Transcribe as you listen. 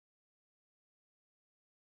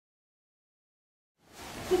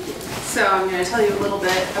So I'm going to tell you a little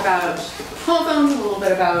bit about homophones, a little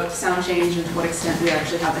bit about sound change, and to what extent we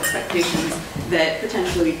actually have expectations that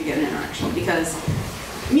potentially we could get an interaction, because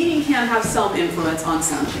meaning can have some influence on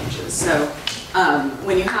sound changes. So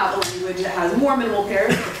when you have a language that has more minimal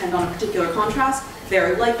pairs that depend on a particular contrast,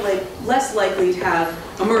 they're less likely to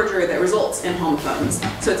have a merger that results in homophones.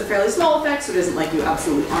 So it's a fairly small effect, so it isn't like you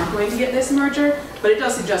absolutely aren't going to get this merger, but it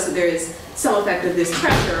does suggest that there is some effect of this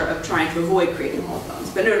pressure of trying to avoid creating homophones.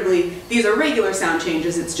 But notably, these are regular sound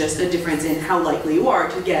changes, it's just a difference in how likely you are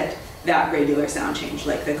to get that regular sound change,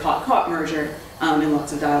 like the caught-caught merger in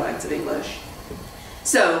lots of dialects of English.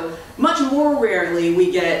 So much more rarely we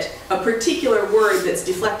get a particular word that's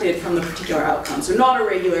deflected from the particular outcome, so not a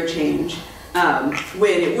regular change,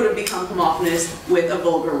 when it would have become homophonous with a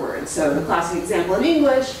vulgar word. So the classic example in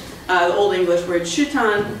English, the Old English word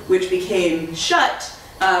shutan, which became shut,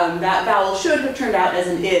 that vowel should have turned out as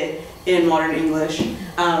an I in modern English,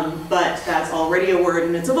 but that's already a word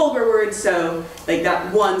and it's a vulgar word, so like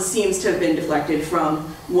that one seems to have been deflected from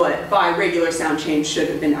what by regular sound change should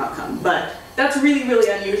have been outcome. But that's really, really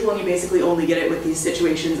unusual, and you basically only get it with these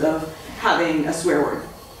situations of having a swear word.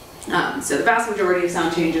 So the vast majority of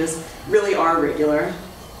sound changes really are regular,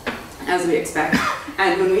 as we expect.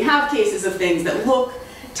 And when we have cases of things that look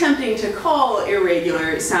tempting to call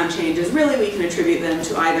irregular sound changes, really we can attribute them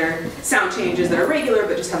to either sound changes that are regular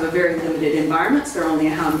but just have a very limited environment, so there are only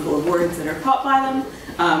a handful of words that are caught by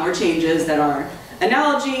them, or changes that are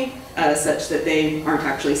analogy, such that they aren't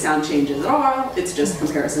actually sound changes at all, it's just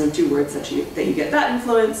comparison of two words that you get that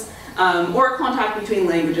influence, or contact between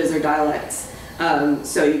languages or dialects.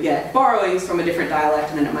 So you get borrowings from a different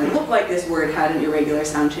dialect, and then it might look like this word had an irregular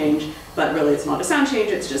sound change, but really it's not a sound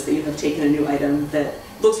change, it's just that you have taken a new item that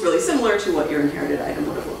looks really similar to what your inherited item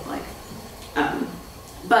would have looked like.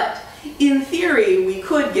 But in theory, we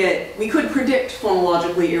could predict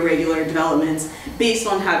phonologically irregular developments based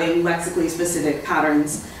on having lexically specific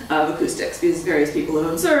patterns of acoustics, because various people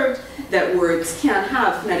have observed that words can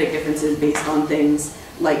have phonetic differences based on things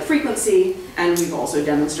like frequency, and we've also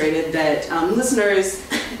demonstrated that listeners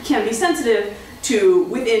can be sensitive to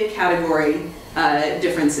within category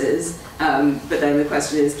differences, but then the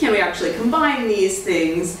question is, can we actually combine these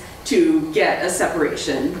things to get a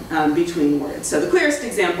separation between words? So the clearest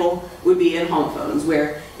example would be in homophones,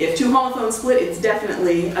 where if two homophones split, it's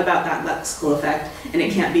definitely about that lexical effect, and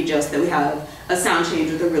it can't be just that we have a sound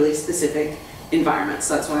change with a really specific environment.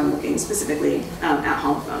 So that's why I'm looking specifically at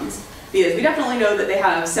homophones. Because we definitely know that they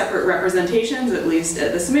have separate representations, at least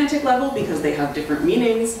at the semantic level, because they have different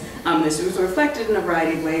meanings. This is reflected in a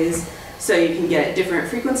variety of ways. So you can get different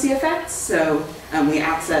frequency effects. So we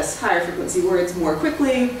access higher frequency words more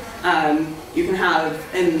quickly. You can have,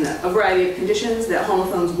 in a variety of conditions, that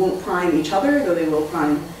homophones won't prime each other, though they will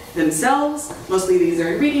prime themselves. Mostly these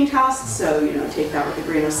are in reading tasks, so take that with a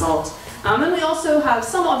grain of salt. And we also have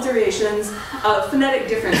some observations of phonetic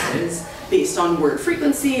differences based on word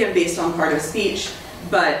frequency and based on part of speech,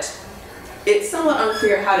 but it's somewhat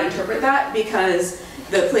unclear how to interpret that, because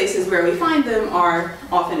the places where we find them are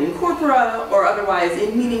often in corpora or otherwise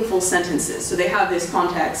in meaningful sentences. So they have this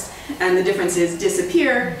context, and the differences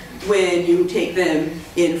disappear when you take them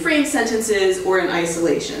in frame sentences or in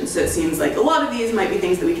isolation. So it seems like a lot of these might be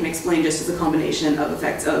things that we can explain just as a combination of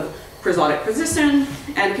effects of prosodic precision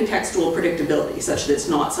and contextual predictability, such that it's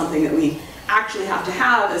not something that we actually have to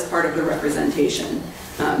have as part of the representation,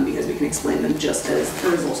 because we can explain them just as a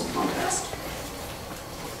result of context.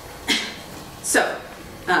 So,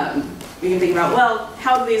 we can think about, well,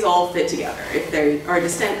 how do these all fit together? If there are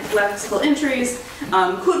distinct lexical entries,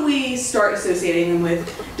 could we start associating them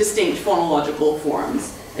with distinct phonological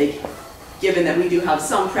forms? Like, given that we do have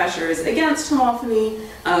some pressures against homophony,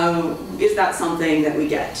 is that something that we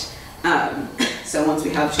get? So once we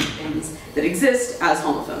have two things that exist as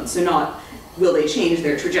homophones, so not will they change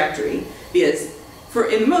their trajectory, because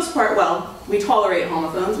in the most part, well, we tolerate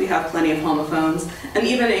homophones, we have plenty of homophones, and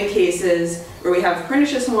even in cases where we have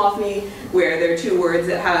pernicious homophony, where there are two words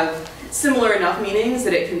that have similar enough meanings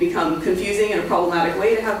that it can become confusing in a problematic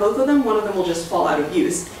way to have both of them, one of them will just fall out of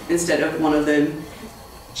use instead of one of them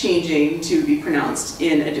changing to be pronounced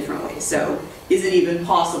in a different way. So is it even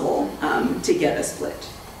possible to get a split?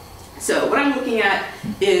 So what I'm looking at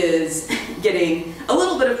is getting a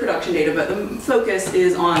little bit of production data, but the focus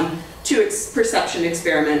is on two perception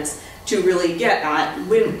experiments to really get at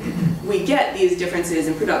when we get these differences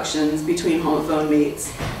in productions between homophone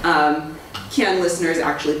mates. Can listeners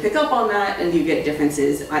actually pick up on that, and do you get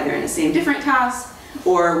differences either in the same different task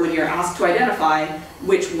or when you're asked to identify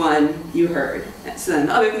which one you heard. So then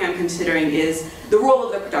the other thing I'm considering is the role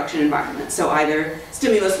of the production environment. So either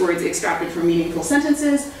stimulus words extracted from meaningful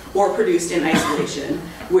sentences or produced in isolation,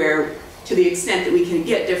 where to the extent that we can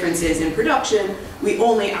get differences in production, we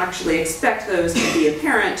only actually expect those to be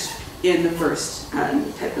apparent in the first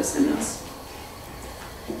type of stimulus.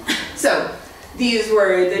 So these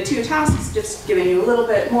were the two tasks, just giving you a little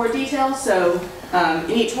bit more detail. So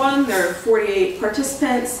in each one, there are 48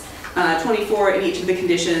 participants, 24 in each of the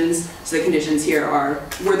conditions. So the conditions here are,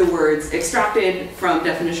 were the words extracted from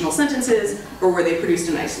definitional sentences, or were they produced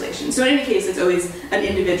in isolation? So in any case, it's always an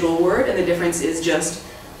individual word, and the difference is just,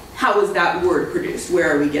 how was that word produced?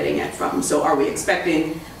 Where are we getting it from? So are we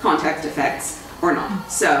expecting context effects or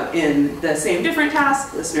not? So in the same different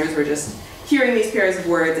task, listeners were just hearing these pairs of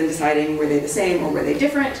words and deciding were they the same or were they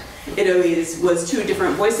different. It always was two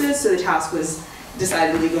different voices, so the task was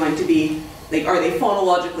decidedly going to be, like, are they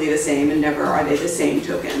phonologically the same, and never are they the same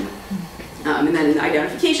token. And then in the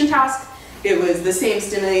identification task, it was the same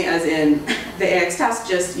stimuli as in the AX task,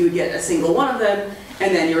 just you would get a single one of them,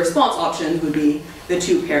 and then your response options would be the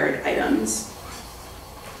two paired items.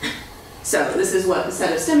 So this is what the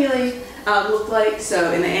set of stimuli looked like.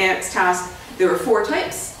 So in the AX task, there were 4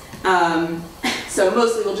 types. So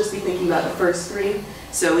mostly we'll just be thinking about the first 3.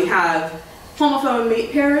 So we have homophone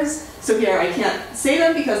mate pairs. So here I can't say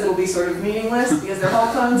them because it'll be sort of meaningless because they're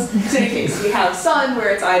homophones. So in any case, we have sun,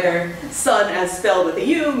 where it's either sun as spelled with a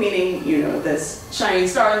U, meaning, you know, this shining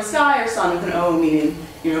star in the sky, or sun with an O, meaning,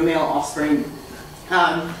 you know, male offspring.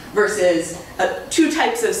 Versus 2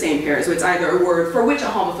 types of same pairs, so it's either a word for which a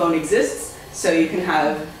homophone exists, so you can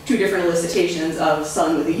have 2 different elicitations of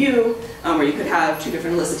sun with a U, or you could have 2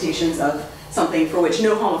 different elicitations of something for which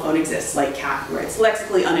no homophone exists, like cat, where it's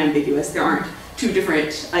lexically unambiguous. There aren't 2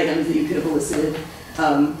 different items that you could have elicited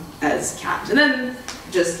as cat. And then,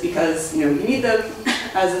 just because, you know, you need them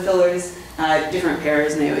as the fillers, different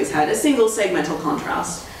pairs, and they always had a single segmental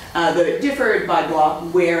contrast. Though it differed by block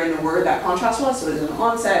where in the word that contrast was, so there's an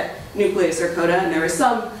onset, nucleus, or coda, and there are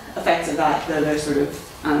some effects of that that are sort of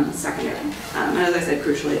secondary. And as I said,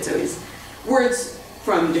 crucially, it's always words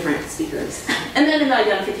from different speakers. And then in the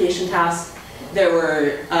identification task, there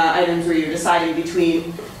were items where you're deciding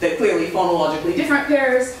between the clearly phonologically different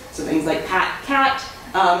pairs, so things like pat, cat,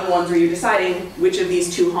 and ones where you're deciding which of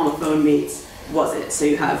these 2 homophone mates was it. So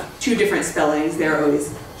you have 2 different spellings. They're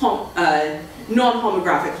always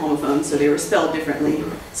non-homographic homophones, so they were spelled differently.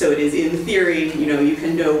 So it is, in theory, you know, you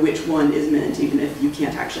can know which one is meant, even if you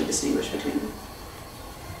can't actually distinguish between them.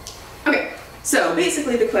 Okay, so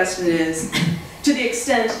basically the question is, to the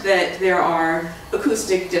extent that there are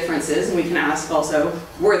acoustic differences, and we can ask also,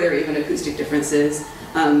 were there even acoustic differences,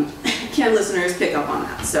 can listeners pick up on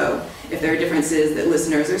that? So if there are differences that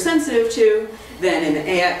listeners are sensitive to, then in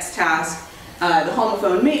the AX task, the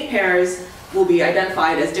homophone mate pairs will be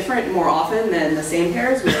identified as different more often than the same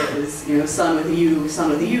pairs, where it was, you know, sun with a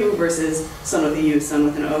U versus sun with a U, sun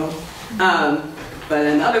with an O. But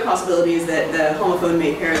then the other possibility is that the homophone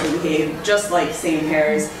mate pairs will behave just like same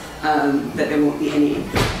pairs, that there won't be any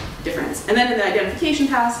difference. And then in the identification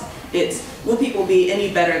task, it's, will people be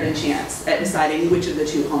any better than chance at deciding which of the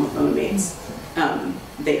 2 homophone mates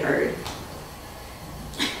they heard?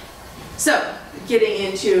 So, getting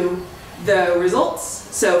into the results.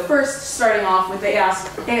 So first, starting off with the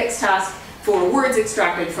AX task for words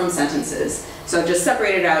extracted from sentences. So I've just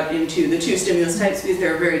separated out into the 2 stimulus types because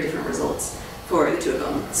there are very different results for the 2 of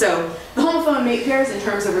them. So the homophone mate pairs, in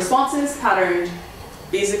terms of responses, patterned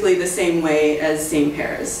basically the same way as same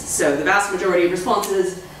pairs. So the vast majority of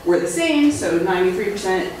responses were the same, so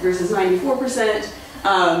 93% versus 94%,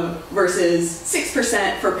 versus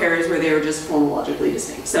 6% for pairs where they were just phonologically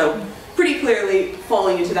distinct. So pretty clearly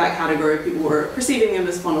falling into that category, people were perceiving them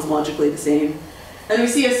as phonologically the same. And we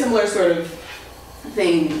see a similar sort of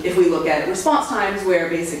thing if we look at response times, where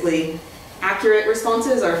basically accurate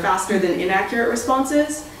responses are faster than inaccurate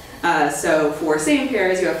responses. So for same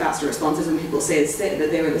pairs, you have faster responses when people say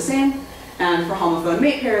that they were the same. And for homophone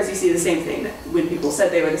mate pairs, you see the same thing, that when people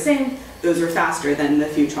said they were the same, those were faster than the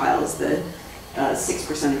few trials, the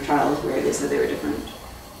 6% of trials where they said they were different.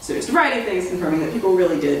 So there's a variety of things confirming that people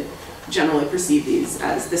really did generally perceive these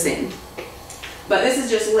as the same. But this is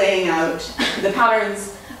just laying out the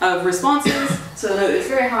patterns of responses. So note it's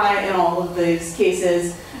very high in all of these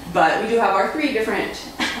cases, but we do have our 3 different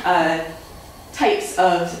types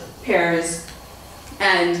of pairs,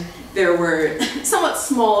 and there were somewhat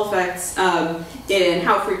small effects in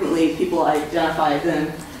how frequently people identified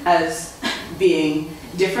them as being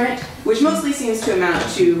different, which mostly seems to amount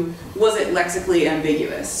to, was it lexically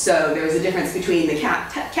ambiguous? So there was a difference between the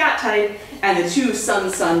cat type and the two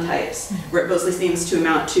son types, where it mostly seems to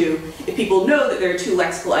amount to, if people know that there are two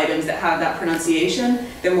lexical items that have that pronunciation,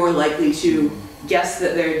 they're more likely to guess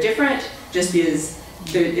that they're different, just because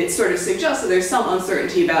it sort of suggests that there's some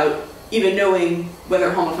uncertainty about even knowing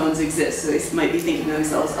whether homophones exist. So they might be thinking to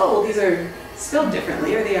themselves, oh, well, these are spelled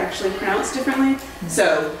differently. Are they actually pronounced differently?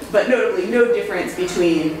 So, but notably, no difference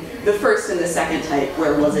between the first and the second type,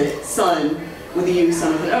 where was it son with a U,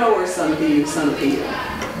 son with an O, or son with a U, son with a U.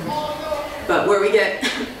 But where we get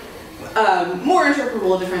more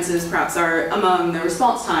interpretable differences perhaps are among the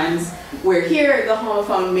response times, where here the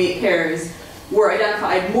homophone mate pairs were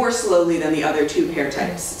identified more slowly than the other two pair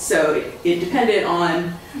types. So it depended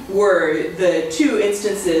on, were the two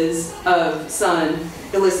instances of son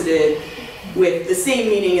elicited with the same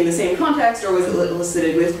meaning in the same context, or was it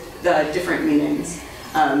elicited with different meanings?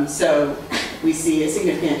 So we see a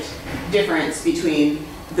significant difference between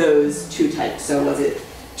those two types. So was it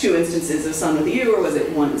two instances of son with a U, or was it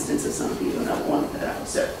one instance of son with a U and not one with an O?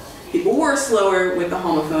 So people were slower with the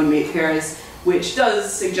homophone mate pairs, which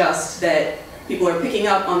does suggest that people are picking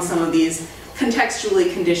up on some of these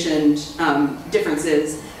contextually conditioned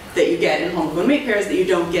differences that you get in homophone mate pairs that you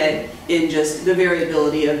don't get in just the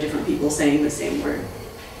variability of different people saying the same word.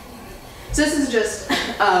 So this is just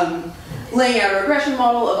laying out a regression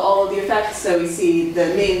model of all of the effects. So we see the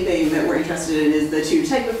main thing that we're interested in is the two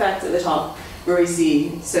type effects at the top, where we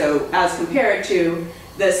see, so as compared to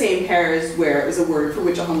the same pairs where it was a word for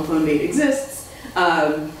which a homophone mate exists,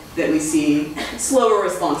 that we see slower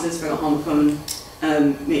responses for the homophone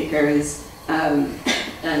mate pairs,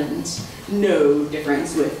 and no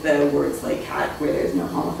difference with the words like cat, where there's no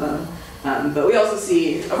homophone. But we also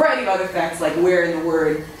see a variety of other effects, like where in the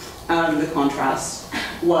word the contrast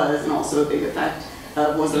was, and also a big effect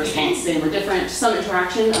of was the response same or different, some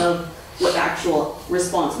interaction of what the actual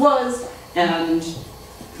response was, and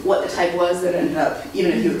what the type was that ended up,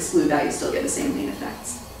 even if you exclude that, you still get the same main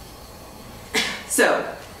effects.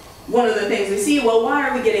 So, one of the things we see, well, why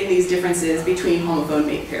are we getting these differences between homophone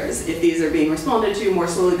mate pairs? If these are being responded to more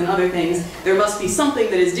slowly than other things, there must be something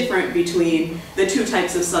that is different between the two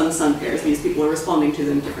types of son-son pairs. These people are responding to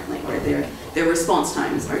them differently, or their response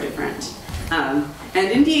times are different. And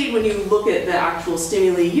indeed, when you look at the actual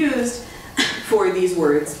stimuli used for these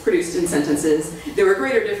words produced in sentences, there were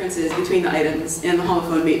greater differences between the items in the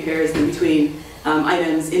homophone mate pairs than between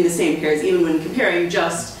items in the same pairs, even when comparing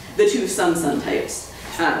just the two son-son types.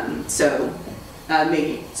 So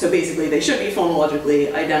basically they should be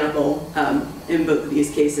phonologically identical in both of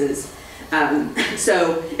these cases.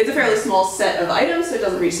 So it's a fairly small set of items, so it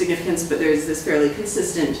doesn't reach significance, but there's this fairly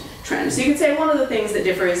consistent trend. So you could say one of the things that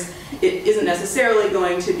differs, it isn't necessarily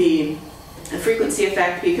going to be a frequency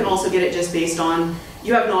effect, but you can also get it just based on,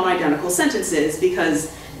 you have non-identical sentences,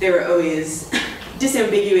 because they're always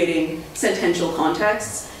disambiguating sentential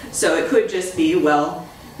contexts. So it could just be, well,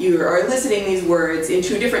 you are eliciting these words in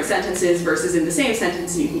two different sentences versus in the same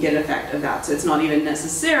sentence, and you can get an effect of that. So it's not even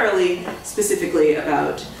necessarily specifically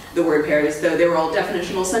about the word pairs, though they were all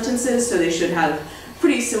definitional sentences, so they should have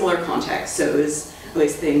pretty similar context. So it was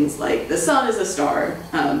always things like the sun is a star,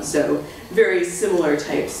 so very similar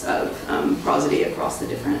types of prosody across the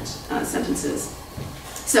different sentences.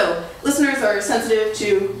 So listeners are sensitive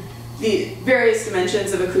to the various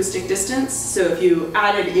dimensions of acoustic distance. So if you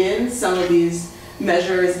added in some of these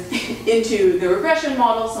measures into the regression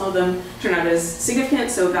model, some of them turn out as significant,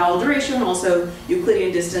 so vowel duration, also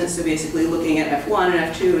Euclidean distance, so basically looking at F1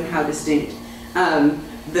 and F2 and how distinct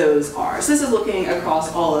those are. So this is looking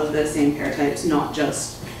across all of the same pair types, not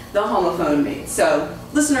just the homophone mates. So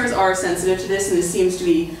listeners are sensitive to this, and this seems to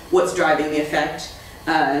be what's driving the effect.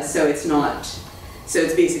 So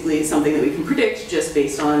it's basically something that we can predict just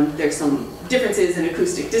based on there's some differences in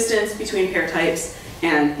acoustic distance between pair types,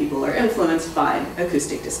 and people are influenced by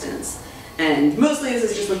acoustic distance. And mostly this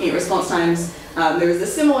is just looking at response times. There was a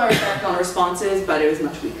similar effect on responses, but it was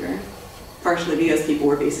much weaker, partially because people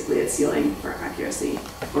were basically at ceiling for accuracy,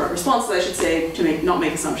 or responses, I should say, to not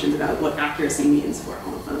make assumptions about what accuracy means for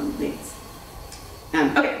homophone mates.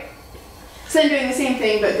 Okay, so then doing the same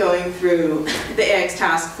thing, but going through the AX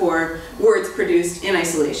task for words produced in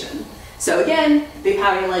isolation. So again, they're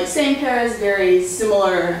having like same pairs, very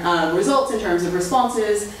similar results in terms of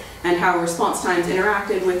responses and how response times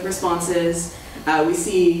interacted with responses. We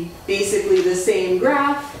see basically the same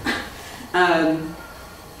graph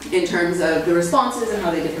in terms of the responses and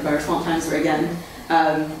how they differ by response times, where again,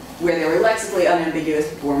 where they were lexically unambiguous,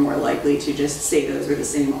 people were more likely to just say those were the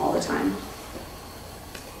same all the time.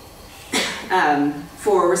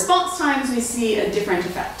 For response times, we see a different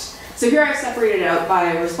effect. So here I've separated it out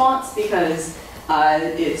by response because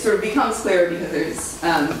it sort of becomes clear because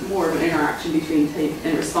there's more of an interaction between type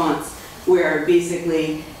and response, where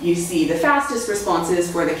basically you see the fastest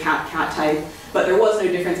responses for the cat-cat type, but there was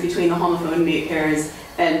no difference between the homophone mate pairs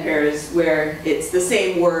and pairs where it's the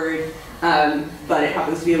same word, but it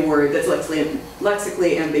happens to be a word that's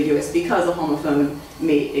lexically ambiguous because a homophone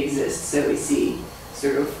mate exists. So we see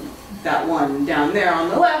sort of that one down there on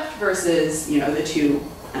the left versus, you know, the two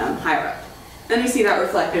higher up. Then we see that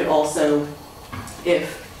reflected also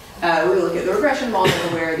if we look at the regression model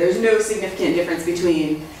where there's no significant difference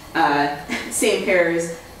between same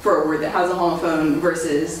pairs for a word that has a homophone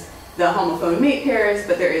versus the homophone mate pairs,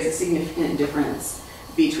 but there is a significant difference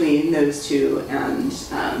between those two and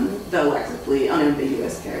the lexically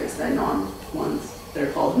unambiguous pairs, the non-ones that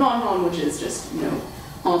are called non-hom, which is just, you know,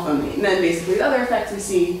 homophone mate. And then basically the other effects we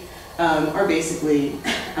see are basically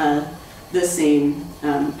the same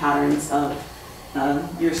patterns of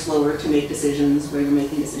you're slower to make decisions where you're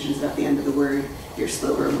making decisions about the end of the word, you're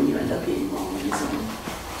slower when you end up being wrong, and so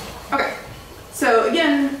on. Okay, so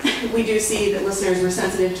again, we do see that listeners were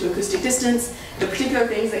sensitive to acoustic distance. The particular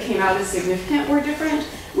things that came out as significant were different,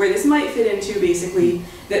 where this might fit into basically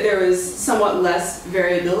that there was somewhat less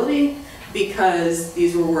variability because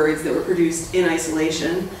these were words that were produced in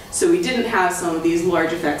isolation. So we didn't have some of these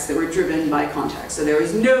large effects that were driven by context. So there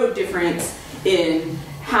was no difference in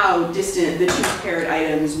how distant the two paired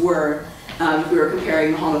items were if we were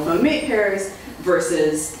comparing the homophone mate pairs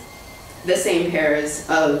versus the same pairs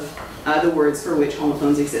of the words for which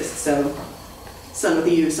homophones exist. So some with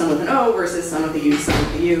a U, some with an O versus some with a U, some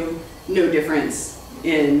with a U. No difference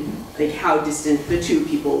in like how distant the two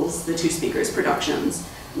people's, the two speakers' productions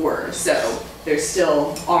were. So there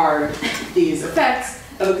still are these effects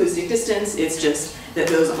of acoustic distance. It's just that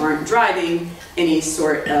those aren't driving any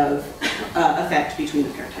sort of effect between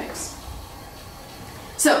the pair types.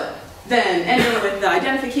 So then ending with the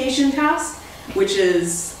identification task, which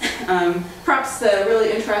is perhaps the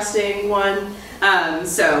really interesting one.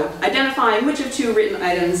 So identifying which of two written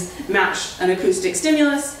items matched an acoustic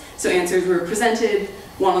stimulus. So answers were presented,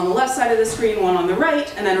 one on the left side of the screen, one on the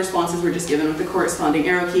right, and then responses were just given with the corresponding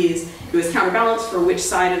arrow keys. It was counterbalanced for which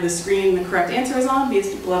side of the screen the correct answer is on,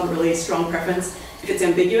 because people have a really strong preference, if it's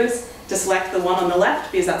ambiguous, to select the one on the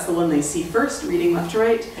left, because that's the one they see first, reading left to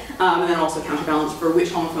right, and then also counterbalanced for which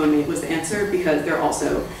homophone mate was the answer, because there are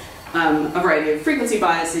also a variety of frequency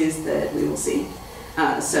biases that we will see.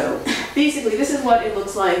 So basically, this is what it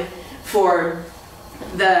looks like for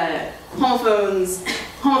the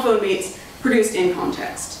homophone mates produced in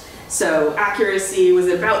context. So accuracy was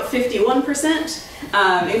about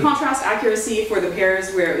 51%. In contrast, accuracy for the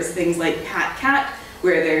pairs where it was things like cat-cat,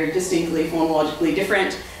 where they're distinctly phonologically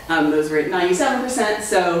different, those were at 97%.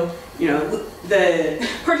 So, you know, the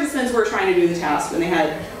participants were trying to do the task when they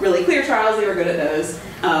had really clear trials, they were good at those.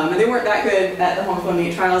 And they weren't that good at the homophone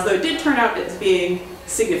mate trials, though it did turn out as being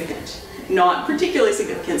significant. Not particularly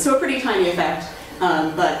significant, so a pretty tiny effect,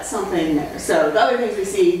 but something there. So the other things we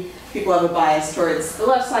see, people have a bias towards the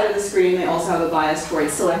left side of the screen. They also have a bias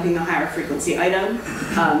towards selecting the higher frequency item.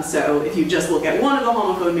 So if you just look at one of the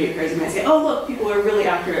homophone mate pairs, you might say, oh look, people are really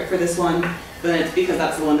accurate for this one, but it's because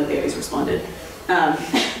that's the one that they always responded.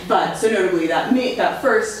 But so notably, that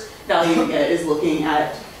first value we get is looking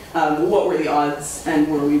at what were the odds, and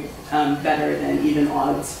were we better than even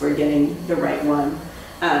odds for getting the right one.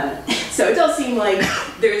 So it does seem like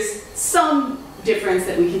there's some difference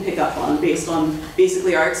that we can pick up on based on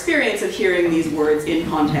basically our experience of hearing these words in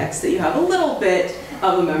context, that you have a little bit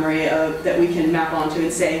of a memory of that we can map onto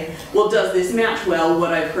and say, well, does this match well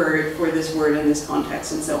what I've heard for this word in this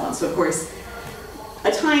context, and so on. So of course,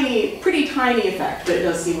 a pretty tiny effect, but it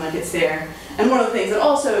does seem like it's there. And one of the things that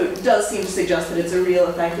also does seem to suggest that it's a real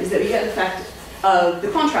effect is that we get an effect of the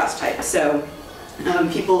contrast type. So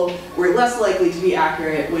people were less likely to be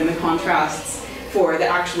accurate when the contrasts for the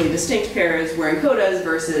actually distinct pairs were in codas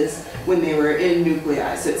versus when they were in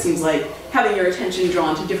nuclei. So it seems like having your attention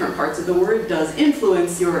drawn to different parts of the word does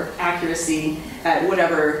influence your accuracy at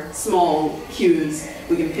whatever small cues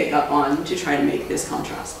we can pick up on to try to make this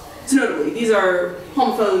contrast. So notably, these are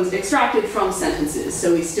homophones extracted from sentences,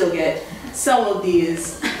 so we still get some of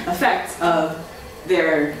these effects of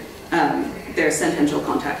their sentential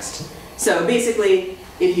context. So basically,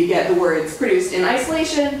 if you get the words produced in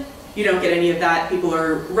isolation, you don't get any of that. People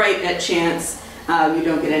are right at chance. You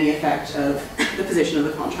don't get any effect of the position of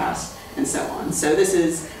the contrast, and so on. So this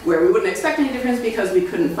is where we wouldn't expect any difference because we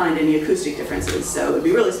couldn't find any acoustic differences. So it would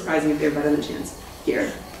be really surprising if they're better than chance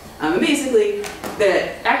here. And basically,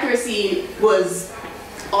 the accuracy was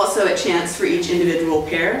also a chance for each individual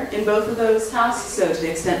pair in both of those tasks. So to the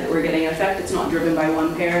extent that we're getting an effect, it's not driven by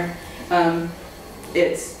one pair.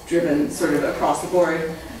 It's driven sort of across the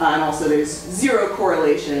board. And also there's zero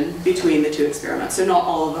correlation between the two experiments. So not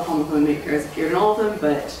all of the homophone mate pairs appeared in all of them,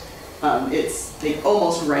 but it's like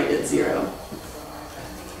almost right at zero.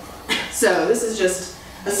 So this is just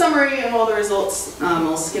a summary of all the results.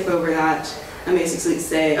 I'll skip over that and basically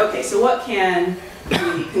say, okay, so what can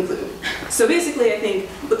we conclude? So basically I think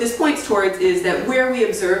what this points towards is that where we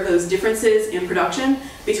observe those differences in production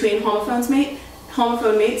between homophone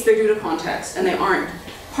mates, they're due to context and they aren't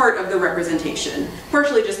part of the representation.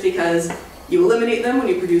 Partially just because you eliminate them when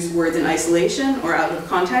you produce words in isolation or out of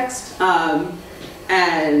context.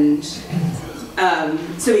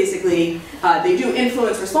 So basically, they do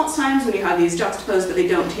influence response times when you have these juxtaposed, but they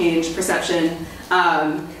don't change perception.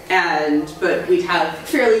 But we have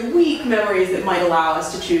fairly weak memories that might allow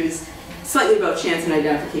us to choose slightly above chance and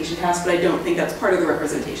identification tasks, but I don't think that's part of the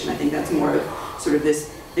representation. I think that's more of sort of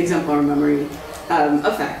this exemplar memory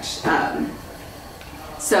effect.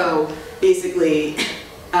 So basically,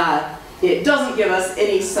 it doesn't give us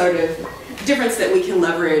any sort of difference that we can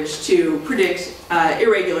leverage to predict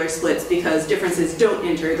irregular splits because differences don't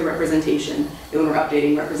enter the representation. And when we're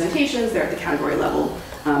updating representations, they're at the category level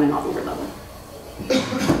and not the word level.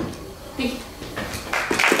 Thank you.